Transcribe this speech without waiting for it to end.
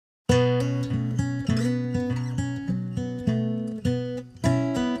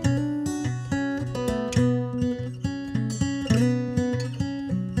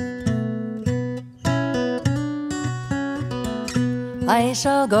I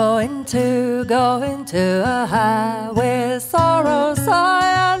shall go into a Hare with sorrow,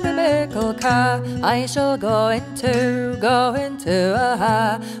 sigh, and a mickle care. I shall go into a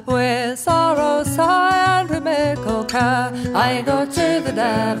Hare with sorrow, sigh, and a mickle care. I go to the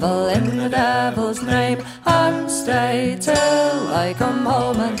devil in the devil's name, and stay till I come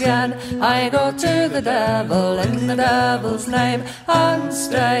home again. I go to the devil in the devil's name, and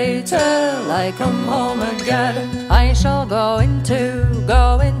stay till I come home again. I shall go into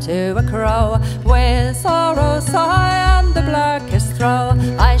a crow with sorrow, sigh, and the blackest throw.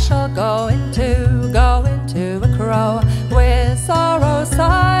 I shall go into a crow with sorrow,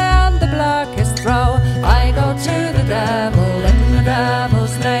 sigh, and the blackest throw. I go to the devil in the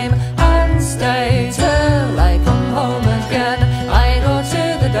devil's name, and stay till I come home again. I go to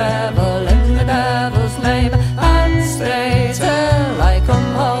the devil in the devil's name, and stay till I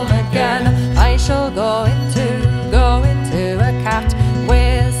come home again. I shall go into a cat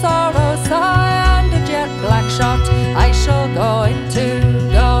with sorrow, sigh, and a jet black shot. I shall go into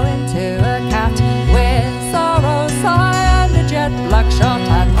a cat with sorrow, sigh, and a jet black shot.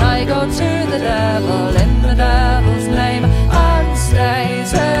 And I go to the devil in the devil's name, and stay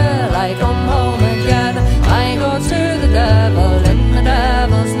till I come home again. I go to the devil in the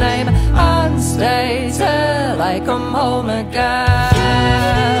devil's name, and stay till I come home again.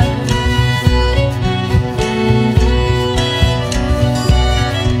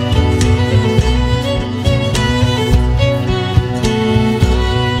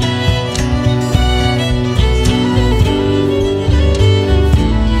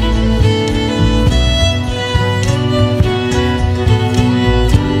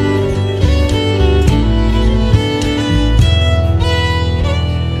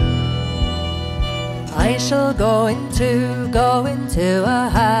 I shall go into a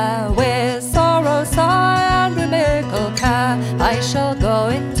Hare with sorrow, sigh, and a mickle care. I shall go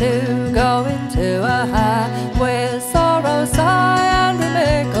into a Hare with sorrow, sigh, and a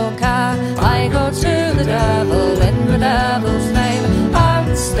mickle care. I go to the devil in the devil's name,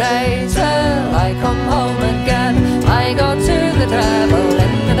 and stay till I come home again. I go to the devil